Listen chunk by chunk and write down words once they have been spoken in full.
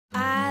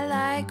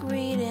like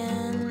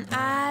reading,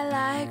 I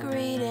like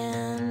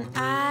reading,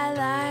 I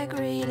like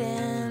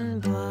reading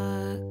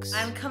books.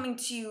 I'm coming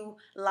to you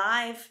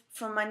live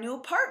from my new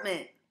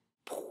apartment,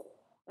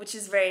 which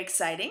is very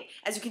exciting.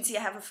 As you can see,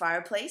 I have a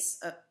fireplace,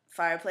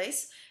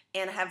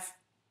 and I have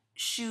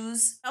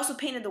shoes. I also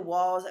painted the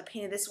walls. I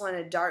painted this one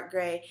a dark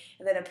gray,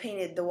 and then I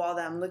painted the wall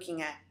that I'm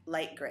looking at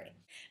light gray.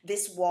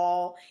 This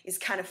wall is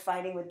kind of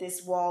fighting with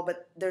this wall,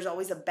 but there's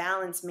always a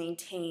balance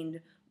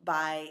maintained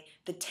by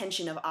the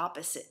tension of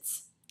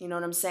opposites. You know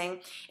what I'm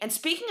saying? And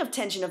speaking of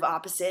tension of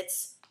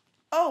opposites,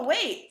 oh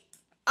wait,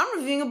 I'm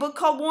reviewing a book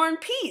called War and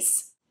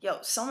Peace. Yo,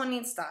 someone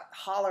needs to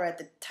holler at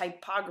the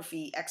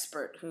typography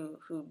expert who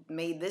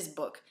made this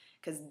book,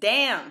 because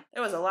damn,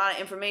 there was a lot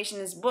of information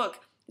in this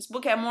book. This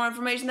book had more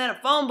information than a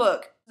phone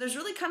book. There's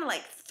really kind of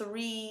like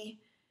three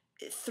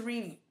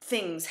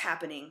things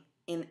happening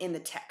in the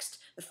text.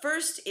 The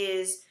first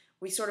is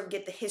we sort of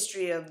get the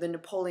history of the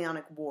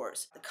Napoleonic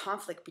Wars, the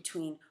conflict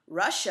between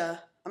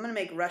Russia. I'm going to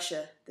make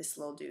Russia this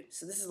little dude.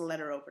 So this is a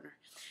letter opener.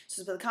 So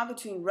it's the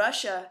conflict between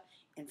Russia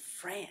and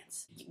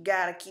France. You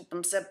got to keep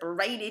them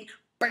separated.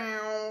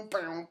 Remember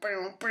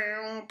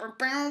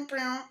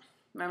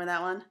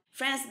that one?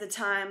 France at the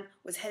time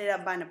was headed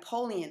up by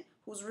Napoleon,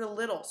 who's real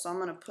little, so I'm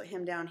going to put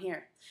him down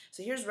here.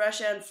 So here's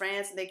Russia and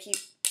France, and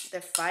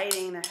they're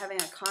fighting, they're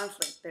having a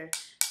conflict. They're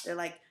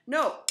like,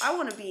 no, I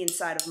want to be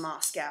inside of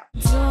Moscow.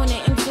 I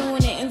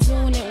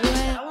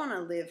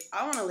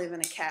want to live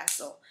in a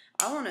castle.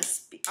 I want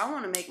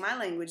to make my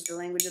language the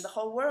language of the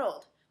whole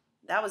world.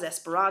 That was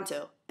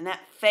Esperanto, and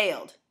that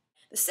failed.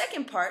 The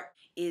second part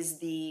is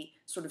the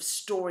sort of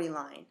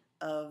storyline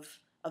of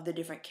the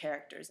different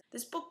characters.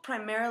 This book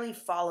primarily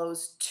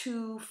follows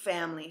two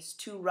families,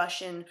 two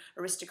Russian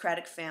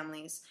aristocratic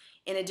families,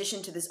 in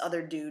addition to this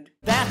other dude.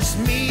 That's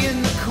me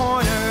in the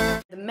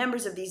corner. The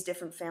members of these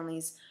different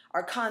families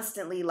are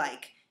constantly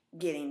like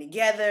getting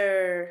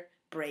together,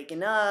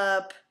 breaking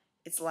up.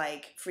 It's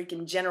like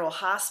freaking General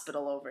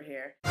Hospital over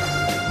here.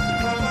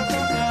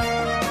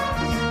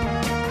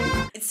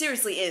 It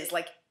seriously is.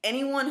 Like,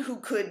 anyone who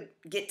could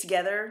get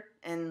together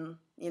and,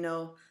 you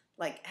know,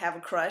 like have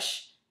a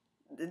crush,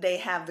 they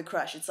have the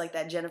crush. It's like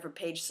that Jennifer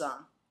Page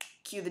song.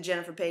 Cue the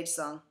Jennifer Page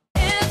song.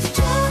 It's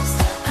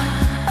just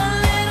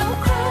a little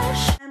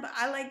crush. But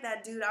I like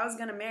that dude. I was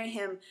gonna marry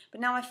him, but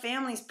now my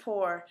family's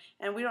poor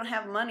and we don't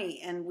have money,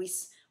 and we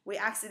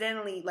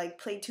accidentally like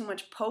played too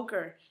much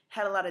poker,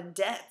 had a lot of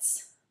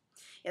debts.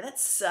 Yeah, that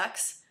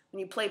sucks when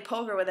you play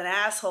poker with an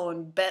asshole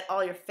and bet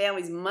all your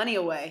family's money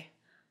away.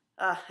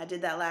 I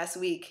did that last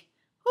week.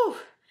 Whew.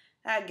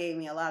 That gave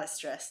me a lot of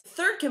stress. The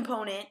third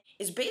component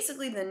is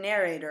basically the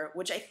narrator,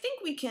 which I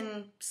think we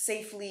can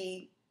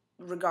safely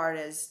regard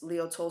as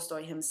Leo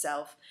Tolstoy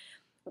himself.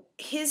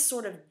 His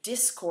sort of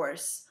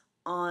discourse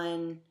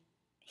on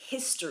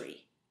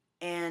history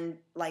and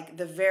like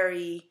the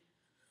very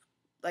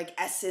like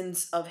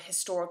essence of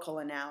historical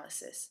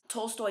analysis.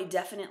 Tolstoy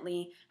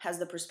definitely has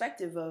the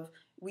perspective of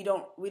we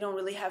don't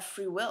really have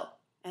free will,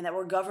 and that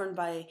we're governed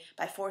by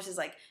forces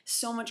like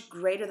so much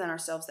greater than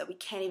ourselves that we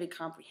can't even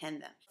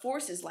comprehend them.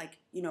 Forces like,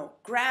 you know,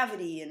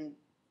 gravity and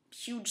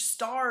huge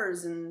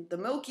stars and the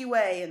Milky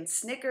Way and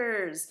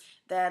Snickers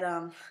that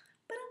I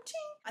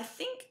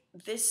think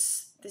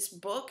this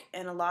book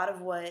and a lot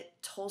of what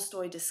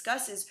Tolstoy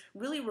discusses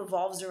really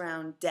revolves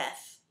around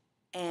death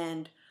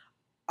and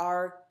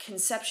our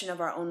conception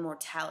of our own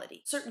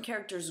mortality. Certain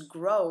characters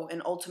grow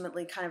and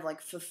ultimately kind of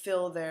like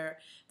fulfill their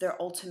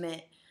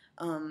ultimate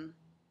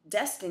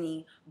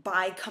destiny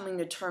by coming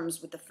to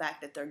terms with the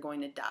fact that they're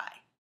going to die.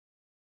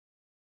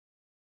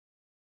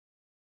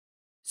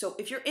 So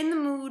if you're in the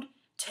mood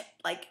to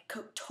like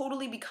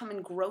totally become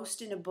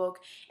engrossed in a book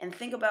and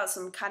think about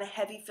some kind of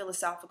heavy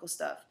philosophical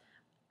stuff,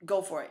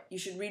 go for it. You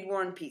should read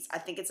War and Peace. I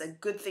think it's a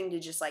good thing to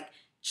just like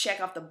check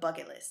off the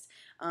bucket list.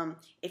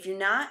 If you're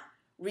not,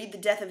 read The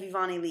Death of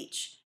Ivan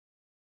Ilyich.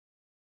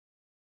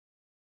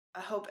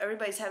 I hope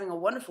everybody's having a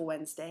wonderful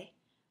Wednesday.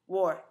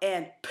 War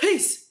and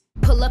Peace!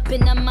 Pull up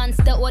in a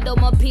monster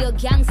automobile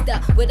gangster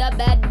with a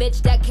bad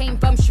bitch that came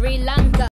from Sri Lanka.